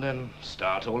so and then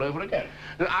start all over again.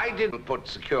 I didn't put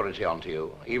security onto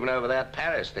you, even over that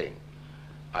Paris thing.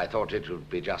 I thought it would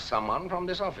be just someone from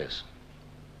this office.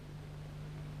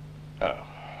 Oh.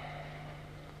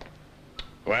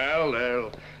 Well,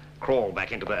 they'll crawl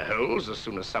back into their holes as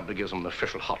soon as somebody gives them an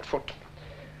official hot foot.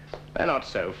 They're not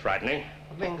so frightening.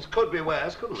 Things could be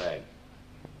worse, couldn't they?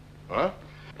 Huh?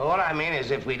 Well, what I mean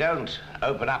is if we don't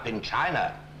open up in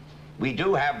China, we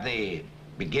do have the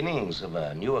beginnings of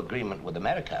a new agreement with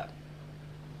America.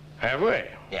 Have we?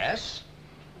 Yes.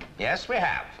 Yes, we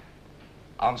have.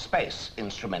 On space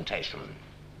instrumentation.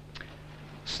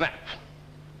 Snap.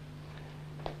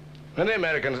 When the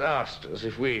Americans asked us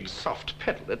if we'd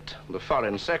soft-pedal it, the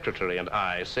Foreign Secretary and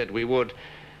I said we would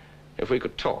if we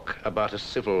could talk about a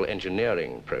civil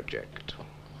engineering project.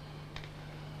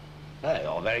 Well,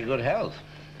 you're very good health.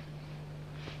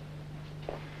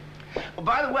 Oh,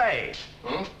 by the way,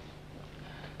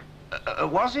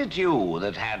 was it you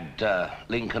that had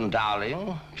Lincoln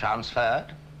Darling transferred?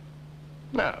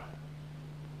 No.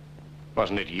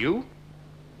 Wasn't it you?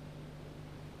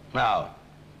 No.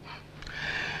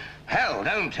 Hell,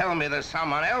 don't tell me there's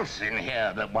someone else in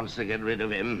here that wants to get rid of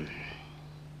him.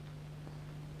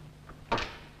 Oh,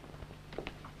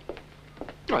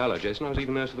 hello, Jason. I was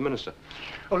even there to the minister.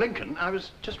 Oh, Lincoln, I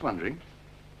was just wondering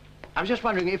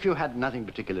if you had nothing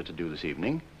particular to do this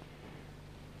evening.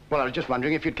 Well, I was just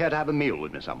wondering if you'd care to have a meal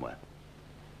with me somewhere.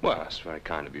 Well, that's very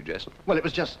kind of you, Jason. Well, it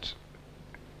was just...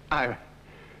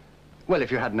 Well,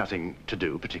 if you had nothing to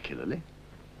do particularly.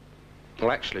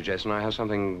 Well, actually, Jason, I have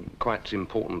something quite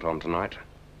important on tonight.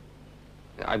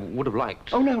 I would have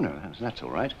liked... Oh, no, that's all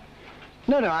right.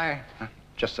 No, I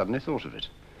just suddenly thought of it.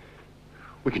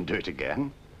 We can do it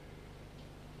again.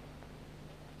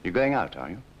 You're going out, are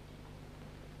you?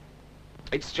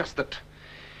 It's just that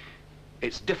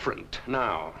it's different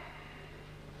now.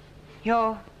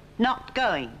 You're not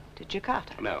going to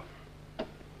Jakarta? No.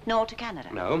 Nor to Canada?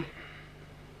 No.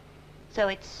 So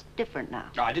it's different now?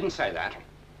 I didn't say that.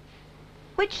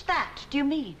 Which that do you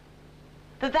mean?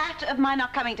 The that of my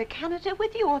not coming to Canada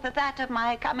with you, or the that of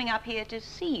my coming up here to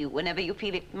see you whenever you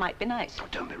feel it might be nice? Oh,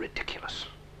 don't be ridiculous.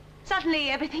 Suddenly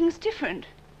everything's different.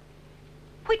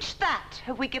 Which that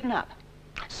have we given up?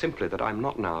 Simply that I'm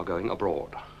not now going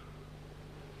abroad.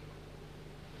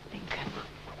 Lincoln,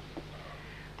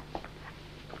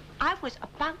 I was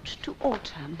about to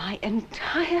alter my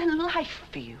entire life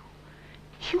for you.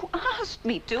 You asked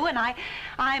me to, and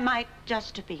I might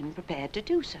just have been prepared to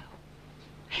do so.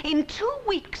 In 2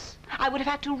 weeks, I would have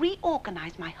had to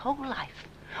reorganize my whole life.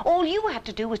 All you had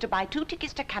to do was to buy 2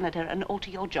 tickets to Canada and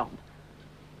alter your job.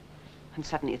 And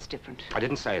suddenly it's different. I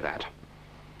didn't say that.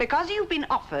 Because you've been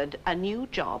offered a new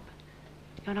job,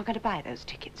 you're not going to buy those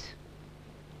tickets.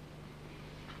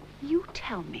 You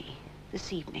tell me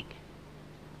this evening.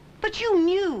 But you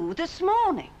knew this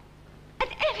morning. At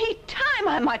any time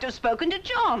I might have spoken to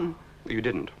John. You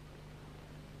didn't.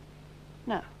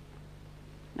 No.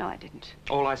 No, I didn't.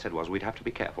 All I said was we'd have to be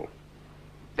careful.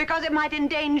 Because it might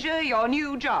endanger your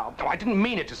new job. Oh, I didn't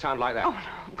mean it to sound like that. Oh, no,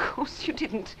 of course you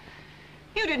didn't.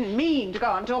 You didn't mean to go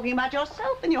on talking about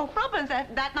yourself and your problems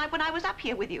that night when I was up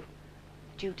here with you.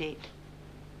 But you did.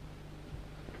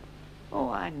 Oh,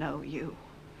 I know you.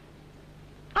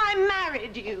 I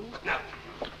married you. No.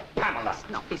 Pamela. Let's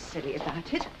not be silly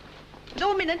about it. It's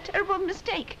all been a terrible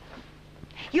mistake.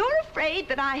 You're afraid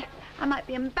that I might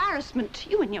be embarrassment to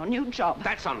you in your new job.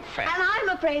 That's unfair. And I'm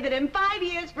afraid that in 5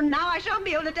 years from now, I shan't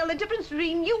be able to tell the difference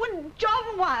between you and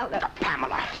John Wilder.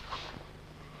 Pamela.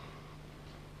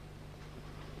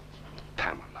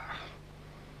 Pamela.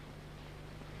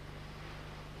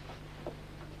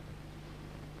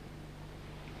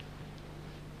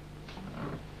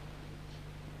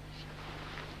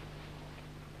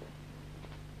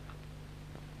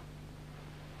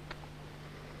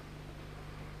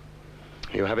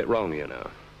 You have it wrong, you know.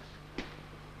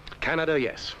 Canada,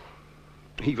 yes.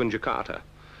 Even Jakarta.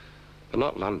 But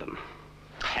not London.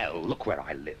 Hell, look where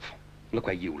I live. Look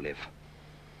where you live.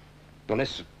 And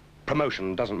this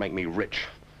promotion doesn't make me rich.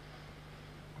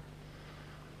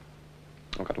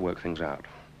 I've got to work things out.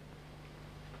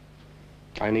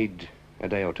 I need a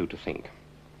day or two to think.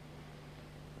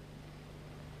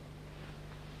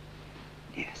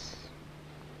 Yes.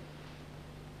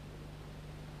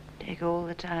 Take all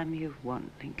the time you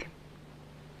want, Lincoln.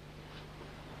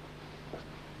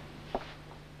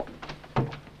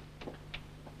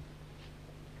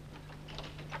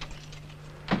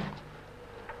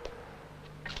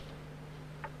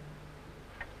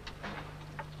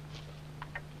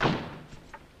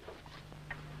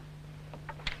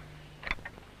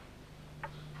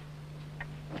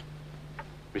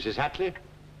 Mrs. Hatley?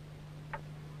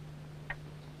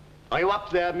 Are you up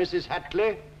there, Mrs.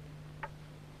 Hatley?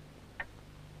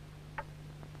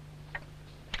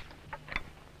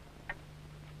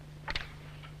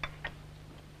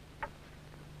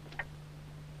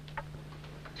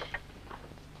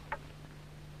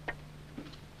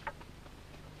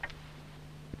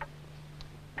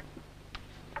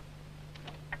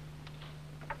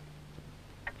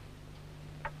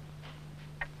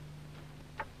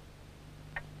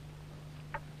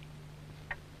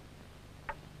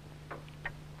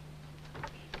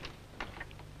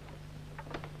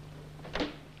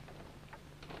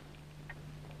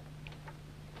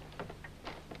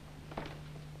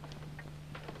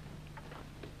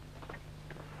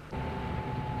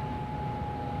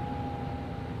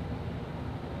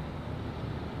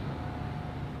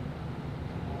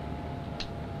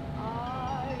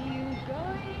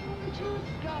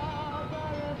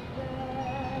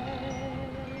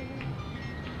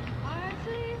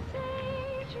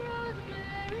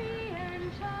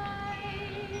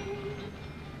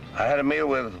 I had a meal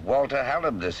with Walter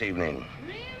Hallab this evening.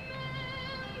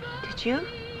 Did you?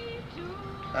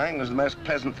 I think it was the most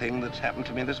pleasant thing that's happened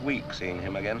to me this week, seeing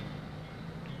him again.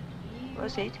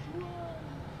 Was it?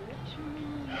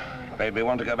 Made me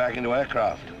want to go back into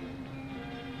aircraft.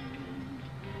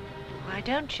 Why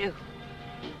don't you?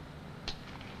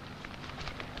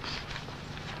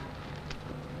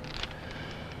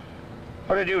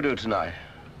 What did you do tonight?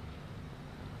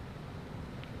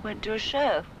 Went to a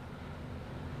show.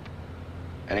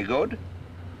 Any good?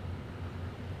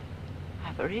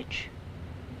 Average.